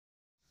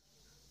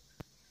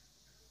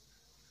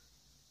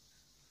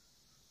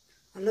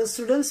Hello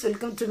students,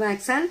 welcome to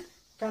Max and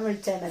Tamil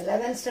channel.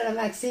 11th standard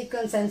Max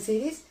sequence and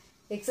series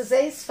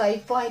exercise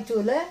 5.2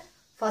 la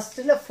first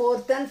la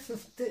 4th and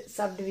 5th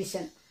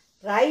subdivision.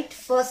 Write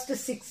first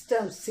 6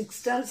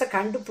 terms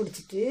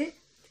கண்டுபிடிச்சிட்டு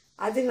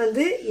அது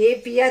வந்து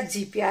AP or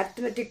GP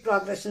arithmetic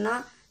progression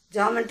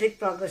geometric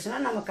progression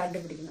நம்ம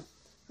கண்டுபிடிக்கணும்.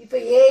 இப்போ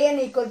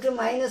an equal to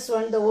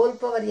 -1 the whole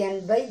power n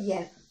by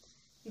n.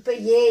 இப்போ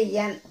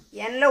an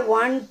n ல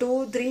 1 2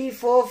 3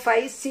 4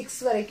 5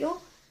 6 வரைக்கும்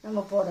நம்ம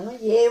போடணும்.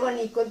 a1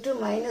 equal to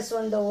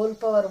 -1 the whole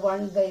power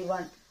 1 by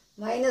 1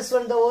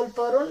 -1 the whole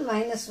power 1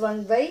 -1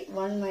 by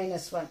 1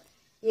 minus 1.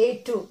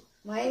 a2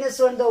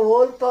 -1 the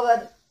whole power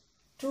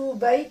 2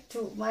 by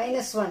 2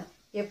 -1.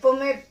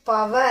 எப்பவுமே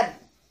power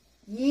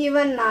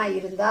even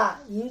இருந்தா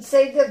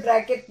இன்சைட் த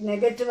பிராக்கெட்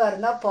நெகட்டிவா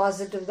இருந்தா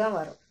positive தான்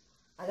வரும்.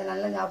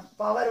 அதனால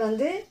பவர்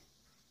வந்து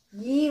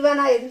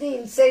ஈவனா இருந்து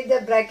இன்சைட்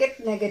த பிராக்கெட்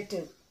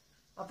நெகட்டிவ்.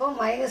 அப்போ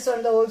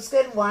 -1 the whole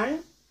square 1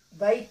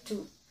 by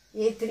 2.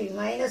 a3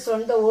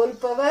 -1 the whole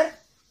power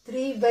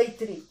 3 by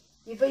 3.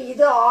 இப்போ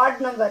இது odd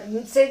number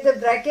inside the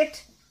bracket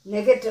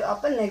negative.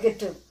 அப்போ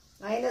negative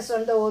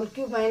 -1 the whole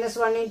cube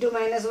 -1 into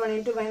 -1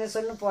 into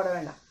 -1 போட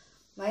வேண்டாம்.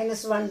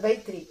 -1 by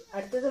 3.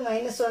 அடுத்தது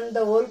 -1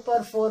 the whole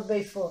power 4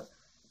 by 4.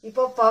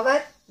 இப்போ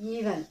பவர்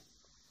ஈவன்.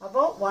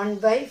 அப்போ 1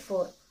 by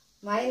 4.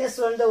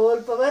 -1 the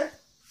whole power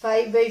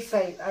 5 by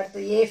 5.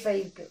 அடுத்து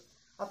a5க்கு.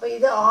 அப்போ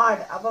இது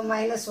odd. அப்போ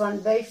 -1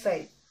 by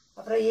 5.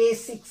 அப்புறம்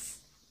a6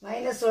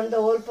 -1 the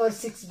whole power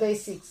 6 by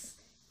 6.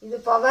 இது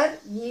பவர்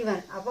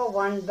ஈவன். அப்போ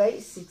 1 by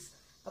 6.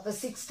 அப்போ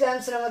 6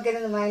 terms நமக்கு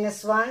என்னது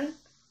 -1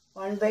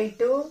 1 by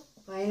 2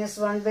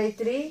 -1 by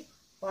 3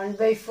 1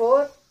 by 4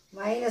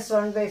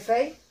 -1 by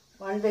 5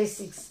 1 by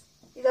 6.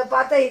 இதை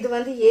பார்த்தா இது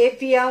வந்து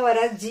ஏபியா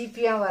வராது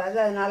ஜிபியா வராது.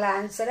 அதனால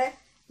ஆன்சரை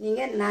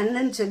நீங்கள்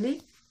நன்னு சொல்லி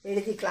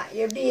எழுதிக்கலாம்.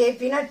 எப்படி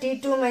ஏபினா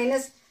t2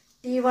 minus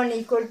t1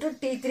 equal to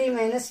t3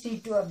 minus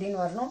t2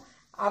 அப்படின்னு வரணும்.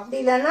 அப்படி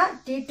இல்லைன்னா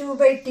t2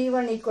 by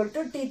t1 equal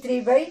to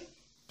t3 by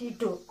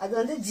t2. அது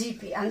வந்து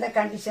ஜிபி. அந்த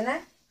கண்டிஷனை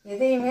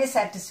எதையுமே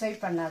சாட்டிஸ்ஃபை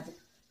பண்ணாது.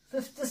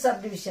 5th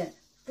subdivision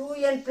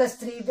 2n plus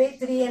 3 by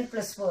 3n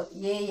plus 4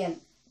 an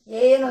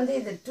வந்து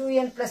இது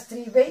 2n plus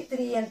 3 by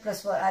 3n plus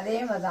 4. அதே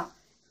மாதிரி தான்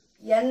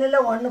nல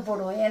 1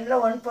 போடுவோம். nல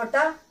 1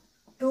 போட்டா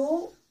 2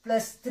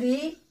 plus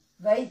 3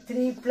 by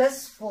 3 plus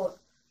 4.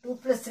 2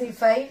 plus 3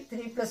 5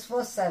 3 plus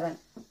 4 7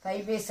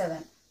 5 by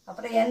 7.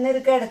 அப்புறம் n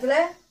இருக்க இடத்துல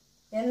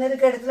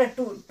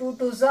 2 2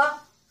 2s are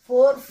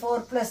 4 4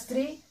 plus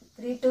 3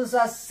 3 2s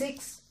are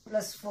 6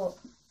 plus 4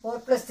 4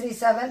 plus 3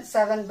 7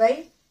 7 by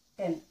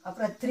 10.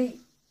 அப்புறம் 3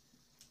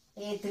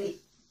 a3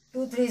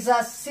 2 3s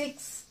are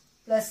 6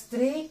 plus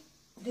 3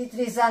 3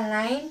 3s are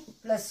 9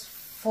 plus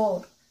 4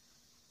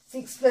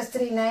 6 plus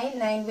 3 9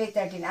 9 by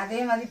 13. அதே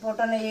மாதிரி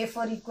போட்டோன்னா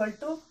a4 equal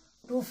to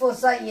 2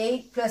 4s are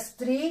 8 plus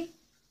 3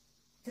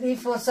 3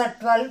 4s are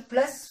 12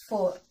 plus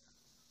 4.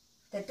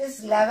 That is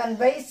 11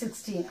 by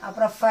 16.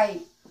 அப்புறம் 5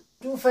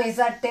 2 5s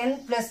are 10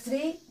 plus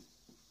 3.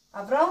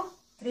 அப்புறம்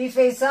 3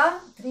 5s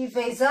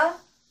are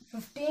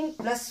 15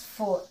 plus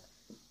 4.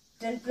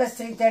 10 plus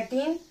 3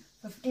 13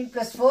 15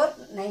 plus 4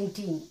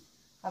 19.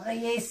 அப்புறம்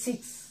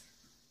a6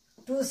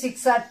 2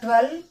 6 are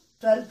 12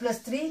 12 plus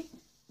 3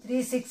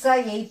 3 6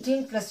 are 18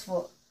 plus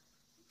 4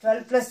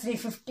 12 plus 3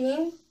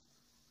 15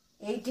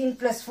 18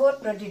 plus 4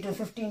 22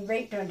 15 by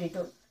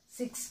 22.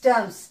 6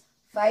 terms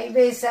 5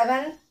 by 7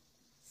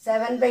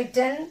 7 by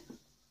 10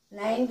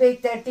 9 by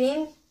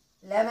 13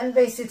 11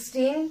 by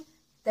 16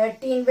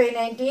 13 by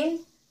 19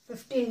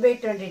 15 by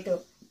 22.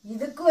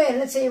 இதுக்கும்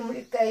என்ன செய்ய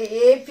முடியும்?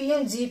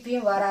 ஏபியும்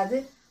ஜிபியும் வராது.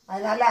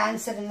 அதனால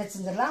answer என்ன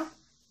செஞ்சிடலாம்?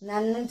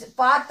 நன்னு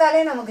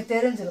பார்த்தாலே நமக்கு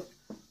தெரிஞ்சிடும்.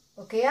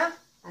 ஓகேயா?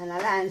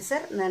 அதனால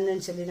ஆன்சர் நன்னு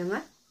சொல்லி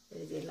நம்ம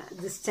எழுதிடலாம்.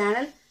 This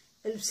channel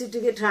helps you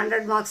to get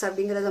 100 marks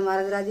அப்படிங்கிறத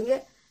மறந்துடாதீங்க.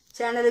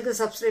 சேனலுக்கு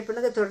சப்ஸ்கிரைப்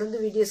பண்ணுங்க. தொடர்ந்து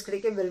வீடியோஸ்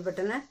கிடைக்க பெல்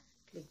பட்டனை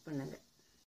கிளிக் பண்ணுங்க.